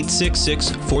shares at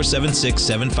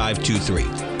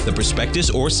 866-476-7523. The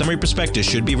prospectus or summary prospectus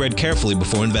should be read carefully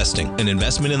before investing. An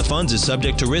investment in the funds is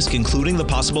subject to risk, including the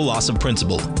possible loss of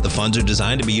principal. The funds are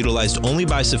designed to be utilized only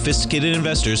by sophisticated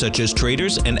investors such as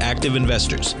traders and active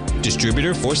investors.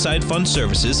 Distributor Foreside Fund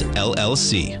Services,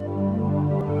 LLC.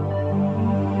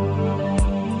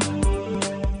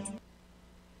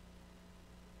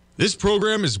 This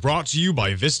program is brought to you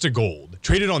by Vista Gold,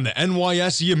 traded on the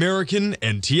NYSE American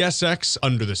and TSX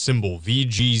under the symbol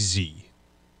VGZ.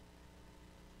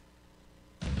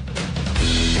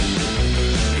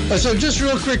 So just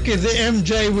real quick, the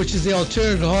MJ, which is the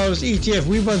Alternative Harvest ETF,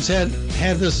 we once had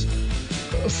this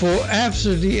for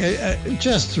absolutely,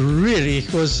 just really,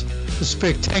 it was a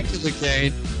spectacular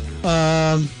gain.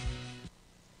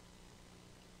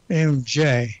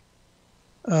 MJ.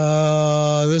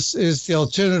 This is the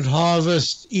Alternative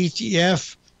Harvest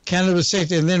ETF, cannabis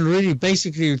sector, and then really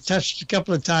basically touched a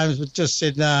couple of times, but just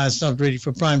said, nah, it's not ready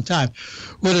for prime time.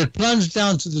 Well, it plunged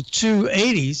down to the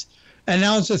 280s. And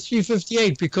now it's at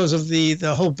 358 because of the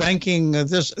whole banking.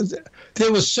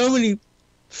 There were so many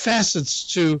facets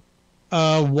to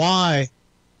why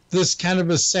this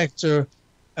cannabis sector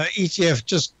ETF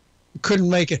just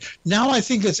couldn't make it. Now I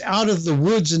think it's out of the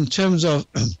woods in terms of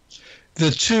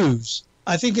the twos.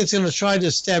 I think it's going to try to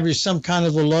establish some kind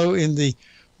of a low in the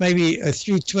maybe a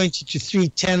 320 to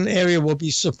 310 area will be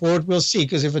support. We'll see,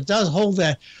 because if it does hold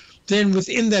that, then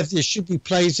within that, there should be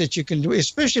plays that you can do,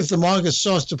 especially if the market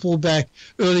starts to pull back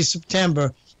early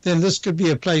September, then this could be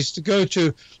a place to go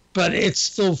to, but it's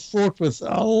still fraught with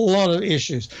a lot of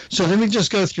issues. So let me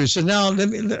just go through. So now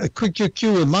a quick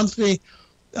Q, a monthly,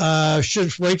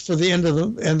 should wait for the end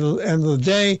of the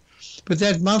day, but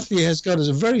that monthly has got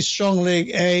a very strong leg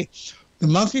A. The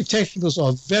monthly technicals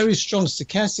are very strong,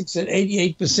 stochastics at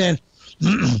 88%.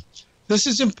 This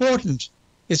is important.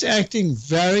 It's acting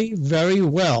very, very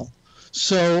well.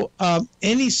 So at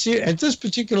this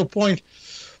particular point,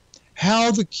 how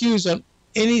the Qs are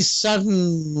any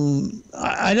sudden,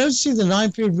 I don't see the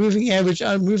 9-period moving average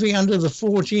moving under the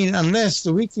 14 unless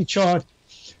the weekly chart,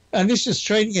 and this is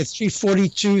trading at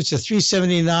 342 to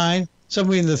 379,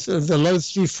 somewhere in the low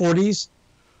 340s.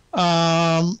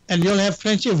 And you'll have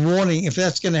plenty of warning if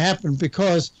that's going to happen,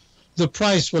 because the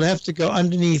price will have to go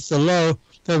underneath the low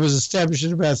that was established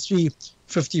at about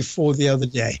 354 the other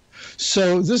day.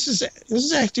 So this is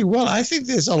acting well. I think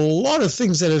there's a lot of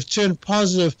things that have turned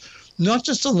positive, not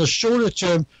just on the shorter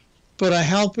term, but are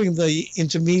helping the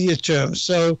intermediate term.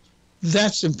 So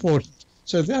that's important.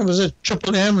 So that was a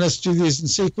triple M. Let's do these in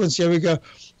sequence. Here we go.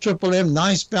 Triple M,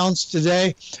 nice bounce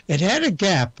today. It had a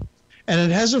gap, and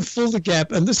it hasn't filled the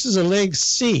gap, and this is a leg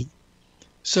C.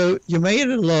 So you made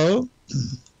it low,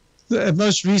 the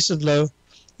most recent low,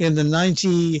 in the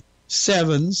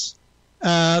 97s.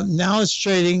 Now it's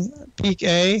trading peak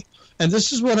A, and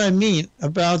this is what I mean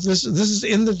about this. This is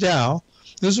in the Dow.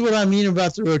 This is what I mean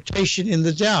about the rotation in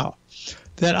the Dow,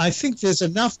 that I think there's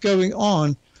enough going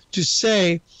on to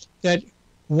say that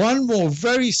one more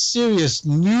very serious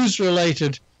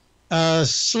news-related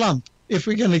slump, if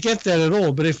we're going to get that at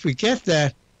all. But if we get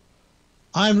that,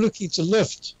 I'm looking to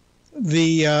lift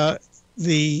the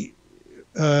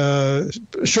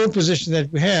short position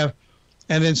that we have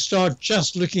and then start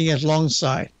just looking at long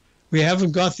side. We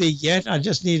haven't got there yet. I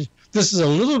just need, this is a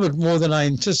little bit more than I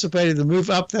anticipated. The move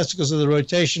up, that's because of the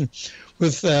rotation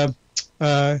with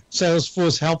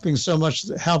Salesforce helping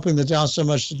the Dow so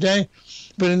much today.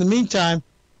 But in the meantime,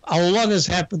 a lot has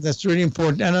happened that's really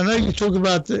important. And I know you talk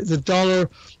about the dollar.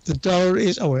 The dollar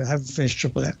is, I haven't finished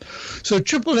Triple M. So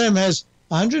Triple M has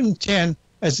 110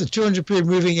 as the 200-period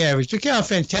moving average. Look how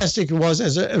fantastic it was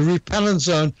as a repellent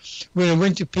zone when it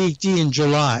went to peak D in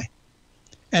July.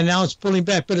 And now it's pulling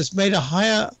back, but it's made a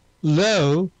higher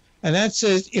low, and that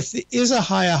says if there is a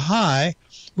higher high,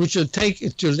 which will take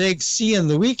it to leg C in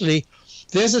the weekly,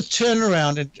 there's a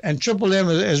turnaround, and Triple M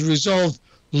has resolved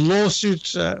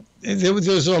lawsuits.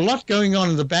 There's a lot going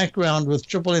on in the background with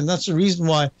Triple M. That's the reason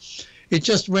why it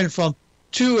just went from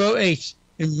 208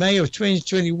 in May of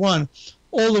 2021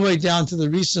 all the way down to the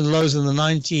recent lows in the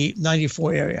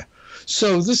 94 area.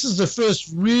 So this is the first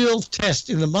real test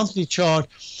in the monthly chart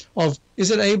of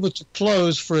is it able to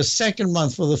close for a second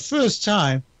month for the first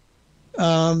time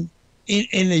in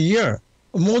a year,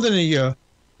 more than a year,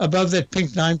 above that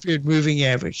pink 9-period moving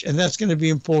average. And that's going to be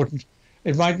important.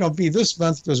 It might not be this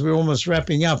month because we're almost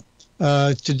wrapping up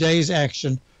today's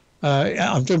action.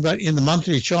 I'm talking about in the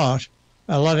monthly chart.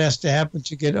 A lot has to happen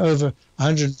to get over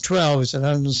 112. It's at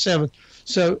 107.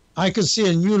 So I could see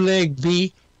a new leg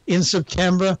B in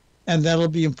September, and that'll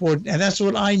be important. And that's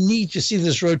what I need to see,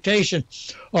 this rotation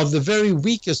of the very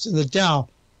weakest in the Dow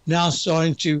now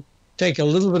starting to take a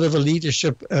little bit of a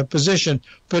leadership position.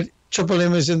 But Triple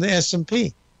M is in the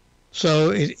S&P. So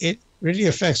it really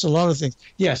affects a lot of things.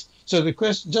 Yes. So the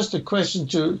question, just a question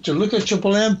to look at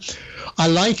Triple M. I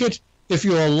like it. If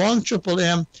you're a long Triple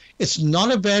M, it's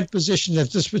not a bad position at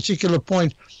this particular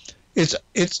point. It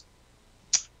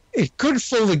could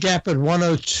fill the gap at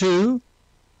 102.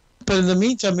 But in the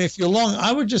meantime, if you're long,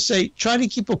 I would just say try to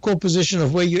keep a core position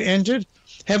of where you entered.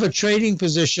 Have a trading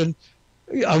position.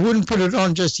 I wouldn't put it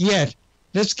on just yet.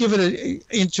 Let's give it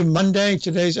into Monday.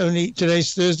 Today's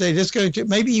Thursday. Let's go into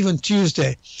maybe even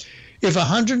Tuesday. If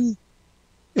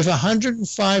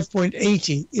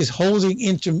 105.80 is holding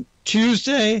into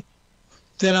Tuesday,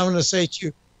 then I'm going to say to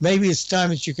you, maybe it's time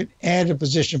that you can add a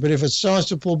position. But if it starts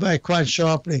to pull back quite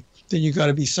sharply, then you've got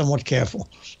to be somewhat careful.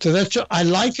 So I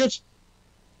like it.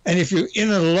 And if you're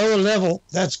in a lower level,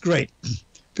 that's great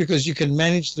because you can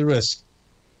manage the risk.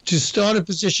 To start a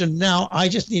position now, I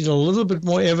just need a little bit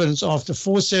more evidence after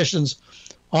 4 sessions,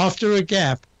 after a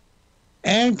gap,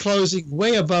 and closing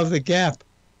way above the gap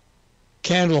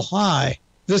candle high.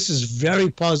 This is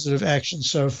very positive action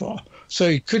so far. So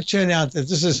it could turn out that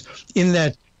this is in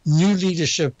that new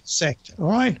leadership sector. All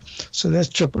right. So that's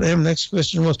Triple M. Next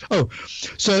question was, I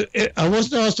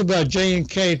wasn't asked about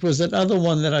J&K. It was that other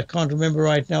one that I can't remember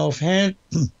right now offhand.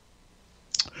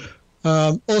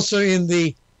 Also in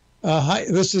the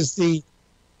this is the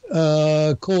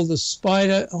called the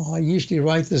Spider. I usually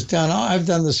write this down. I've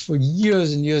done this for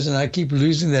years and years, and I keep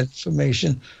losing that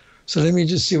information. So let me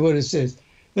just see what it says.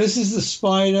 This is the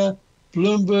Spider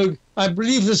Bloomberg. I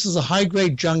believe this is a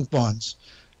high-grade junk bonds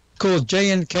called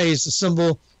J&K is the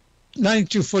symbol.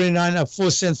 92.49 up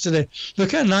 4 cents today.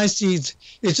 Look how nice it's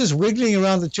just wiggling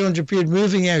around the 200-period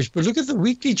moving average. But look at the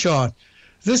weekly chart.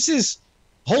 This is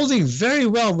holding very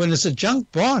well when it's a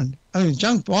junk bond. I mean,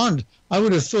 junk bond, I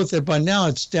would have thought that by now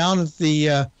it's down at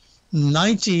the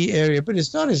 90 area, but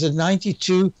it's not. It's at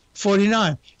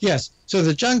 92.49. Yes, so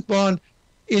the junk bond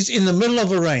is in the middle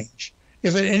of a range.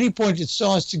 If at any point it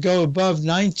starts to go above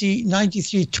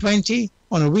 93.20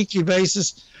 on a weekly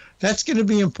basis, that's going to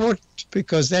be important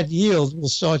because that yield will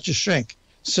start to shrink.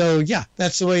 So, yeah,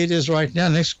 that's the way it is right now.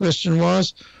 Next question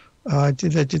was, high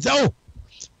grade,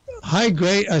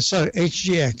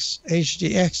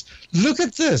 HDX. Look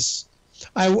at this.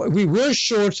 We were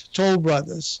short Toll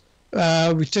Brothers.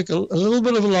 We took a little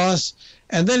bit of a loss,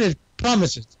 and then it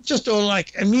plummeted, just all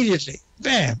like immediately.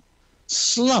 Bam,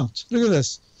 slumped. Look at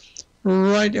this.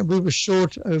 Right, and we were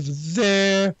short over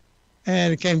there.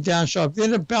 And it came down sharp.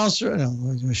 Then it bounced around.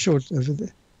 No, it was short over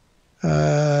there.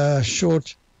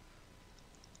 Short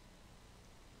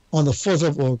on the 4th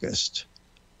of August.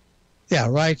 Yeah,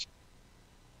 right.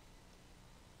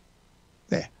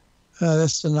 There.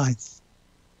 That's the 9th.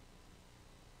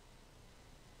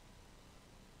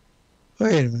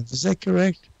 Wait a minute. Is that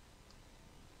correct?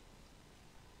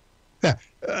 Yeah.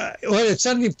 Well, it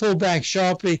suddenly pulled back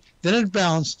sharply, then it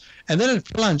bounced, and then it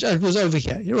plunged. It was over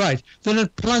here. You're right. Then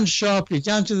it plunged sharply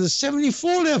down to the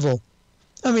 74 level.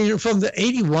 I mean, from the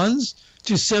 81s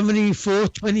to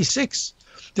 74.26.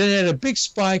 Then it had a big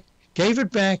spike, gave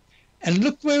it back, and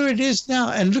look where it is now.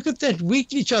 And look at that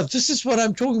weekly chart. This is what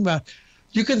I'm talking about.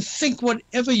 You can think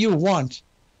whatever you want,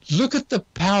 Look at the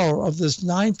power of this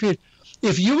 9 period.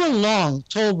 If you were long,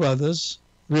 Toll Brothers,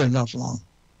 we're not long.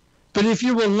 But if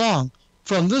you were long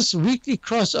from this weekly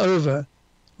crossover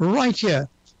right here,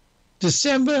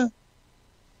 December,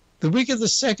 the week of the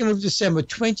 2nd of December,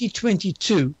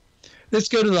 2022, let's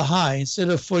go to the high. Instead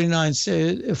of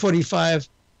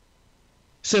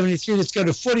 45.73, let's go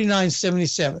to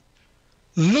 49.77.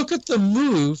 Look at the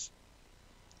move,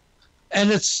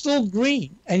 and it's still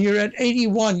green, and you're at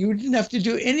 81. You didn't have to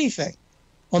do anything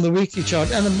on the weekly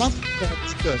chart, and the monthly chart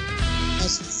is good.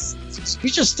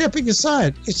 You're just stepping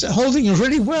aside. It's holding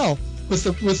really well with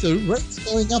the rates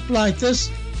going up like this,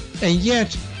 and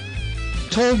yet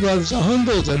Toll Brothers, a home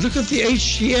builder. Look at the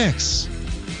HGX.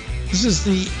 This is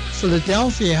the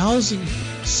Philadelphia Housing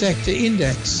Sector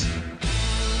Index.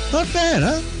 Not bad,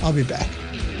 huh? I'll be back.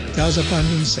 That was up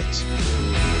 106.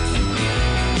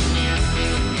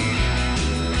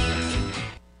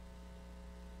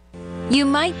 You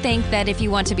might think that if you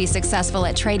want to be successful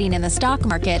at trading in the stock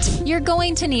market, you're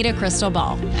going to need a crystal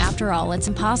ball. After all, it's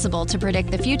impossible to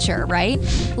predict the future, right?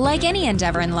 Like any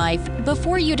endeavor in life,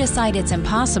 before you decide it's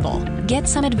impossible, get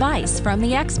some advice from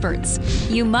the experts.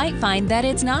 You might find that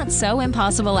it's not so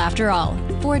impossible after all.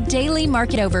 For daily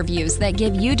market overviews that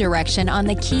give you direction on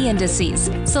the key indices,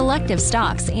 selective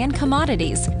stocks, and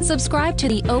commodities, subscribe to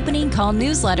the Opening Call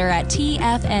newsletter at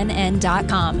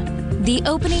TFNN.com. The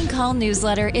Opening Call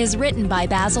newsletter is written by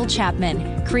Basil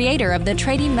Chapman, creator of the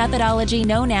trading methodology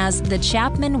known as the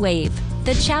Chapman Wave.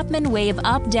 The Chapman Wave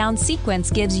up-down sequence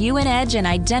gives you an edge in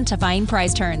identifying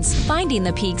price turns, finding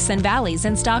the peaks and valleys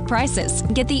in stock prices.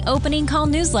 Get the Opening Call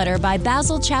newsletter by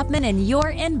Basil Chapman in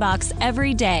your inbox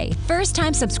every day.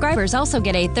 First-time subscribers also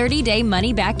get a 30-day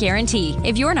money-back guarantee.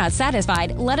 If you're not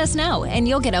satisfied, let us know, and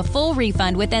you'll get a full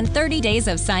refund within 30 days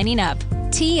of signing up.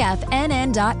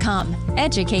 TFNN.com,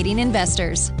 educating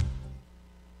investors.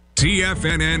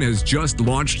 TFNN has just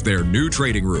launched their new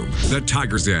trading room, the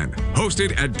Tiger's Den.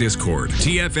 Hosted at Discord,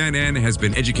 TFNN has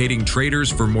been educating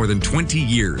traders for more than 20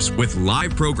 years with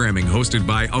live programming hosted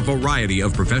by a variety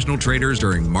of professional traders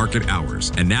during market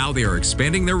hours. And now they are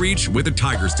expanding their reach with the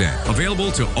Tiger's Den,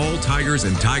 available to all tigers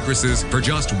and tigresses for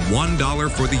just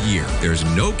 $1 for the year. There's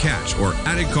no catch or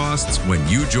added costs when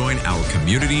you join our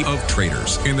community of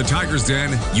traders. In the Tiger's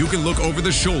Den, you can look over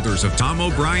the shoulders of Tom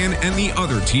O'Brien and the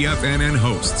other TFNN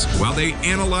hosts while they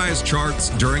analyze charts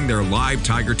during their live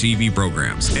Tiger TV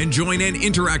programs, and join an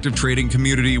interactive trading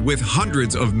community with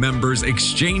hundreds of members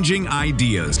exchanging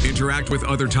ideas. Interact with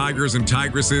other tigers and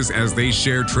tigresses as they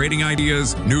share trading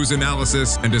ideas, news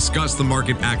analysis, and discuss the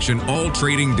market action all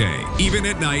trading day, even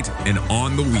at night and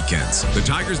on the weekends. The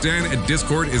Tiger's Den at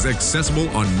Discord is accessible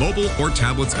on mobile or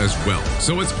tablets as well,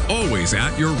 so it's always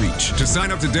at your reach. To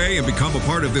sign up today and become a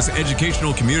part of this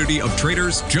educational community of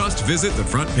traders, just visit the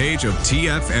front page of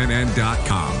TFNN.com.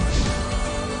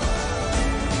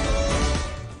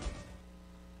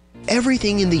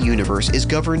 Everything in the universe is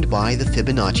governed by the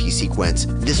Fibonacci sequence.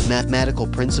 This mathematical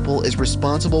principle is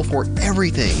responsible for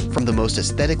everything from the most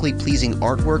aesthetically pleasing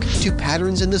artwork to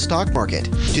patterns in the stock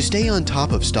market. To stay on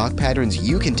top of stock patterns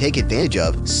you can take advantage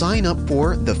of, sign up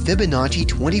for the Fibonacci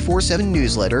 24/7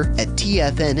 newsletter at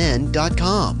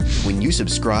TFNN.com. When you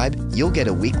subscribe, you'll get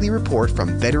a weekly report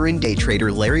from veteran day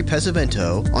trader Larry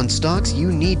Pesavento on stocks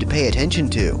you need to pay attention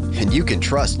to. And you can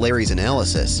trust Larry's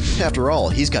analysis. After all,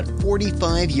 he's got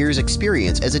 45 years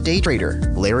experience as a day trader.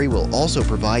 Larry will also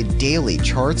provide daily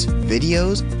charts,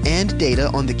 videos, and data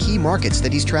on the key markets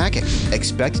that he's tracking.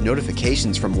 Expect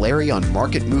notifications from Larry on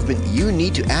market movement you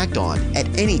need to act on at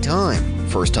any time.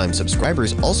 First-time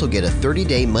subscribers also get a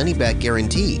 30-day money-back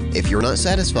guarantee. If you're not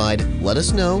satisfied, let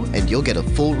us know and you'll get a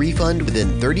full refund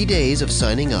within 30 days of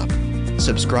signing up.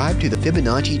 Subscribe to the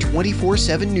Fibonacci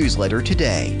 24/7 newsletter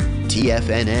today.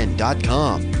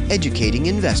 TFNN.com, educating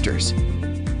investors.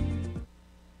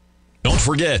 Don't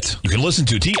forget, you can listen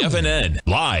to TFNN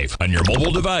live on your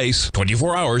mobile device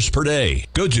 24 hours per day.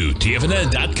 Go to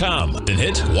TFNN.com, then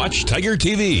hit Watch Tiger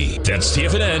TV. That's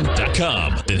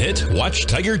TFNN.com, then hit Watch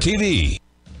Tiger TV.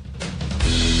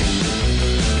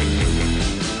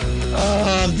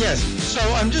 Yes, so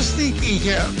I'm just thinking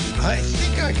here, I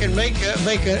think I can make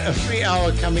a free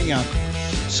hour coming up.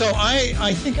 So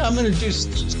I think I'm going to do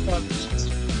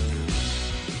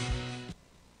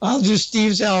I'll do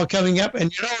Steve's hour coming up,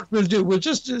 and you know what we'll do? We'll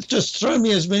just throw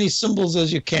me as many symbols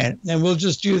as you can, and we'll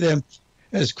just do them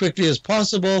as quickly as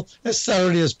possible, as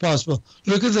thoroughly as possible.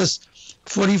 Look at this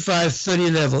 45.30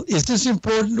 level. Is this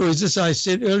important, or is this, I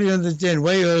said earlier in the den,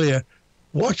 way earlier,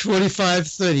 watch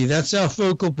 45.30. That's our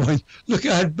focal point. Look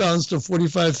how it bounced to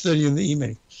 45.30 in the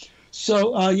email.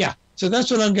 So, yeah, so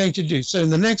that's what I'm going to do. So in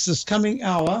the next, this coming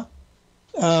hour,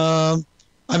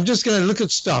 I'm just going to look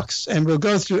at stocks, and we'll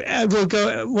go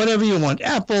whatever you want.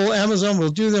 Apple, Amazon, we'll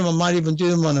do them. I might even do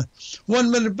them on a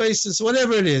 1-minute basis,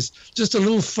 whatever it is. Just a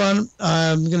little fun.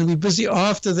 I'm going to be busy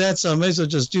after that, so I may as well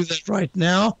just do that right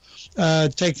now.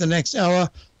 Take the next hour,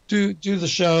 do the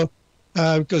show,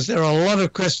 because there are a lot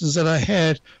of questions that I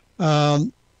had,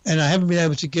 and I haven't been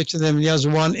able to get to them. Here's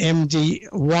one,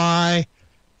 MDY.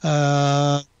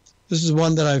 This is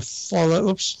one that I follow.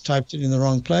 Oops, typed it in the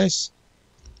wrong place.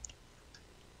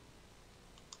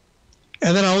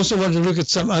 And then I also want to look at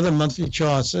some other monthly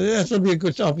charts. So that will be a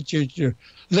good opportunity.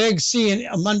 Leg C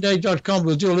and Monday.com.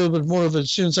 We'll do a little bit more of it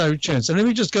as soon as I return. So let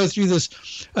me just go through this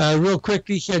real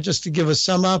quickly here just to give a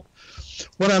sum up.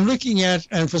 What I'm looking at,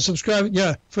 and for subscribing,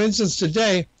 for instance,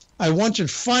 today, I wanted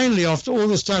finally, after all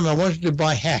this time, I wanted to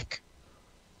buy Hack.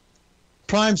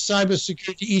 Prime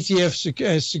Cybersecurity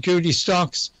ETF security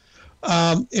stocks.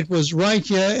 It was right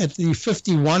here at the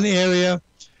 51 area.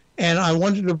 And I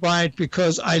wanted to buy it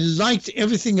because I liked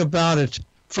everything about it.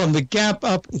 From the gap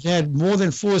up, it had more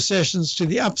than 4 sessions to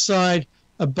the upside,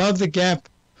 above the gap,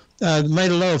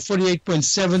 made a low of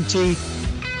 48.70.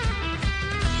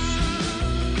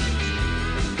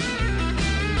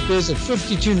 There's at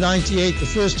 52.98. The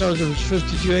first target was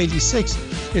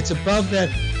 52.86. It's above that.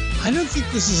 I don't think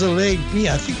this is a leg B.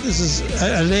 I think this is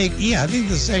a leg E. I think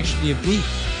this is actually a B.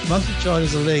 Monthly chart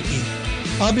is a leg E.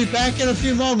 I'll be back in a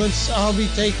few moments. I'll be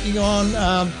taking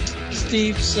on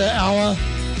Steve's hour,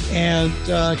 and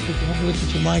could you have a look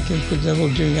at your mic and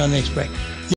we'll doing our next break.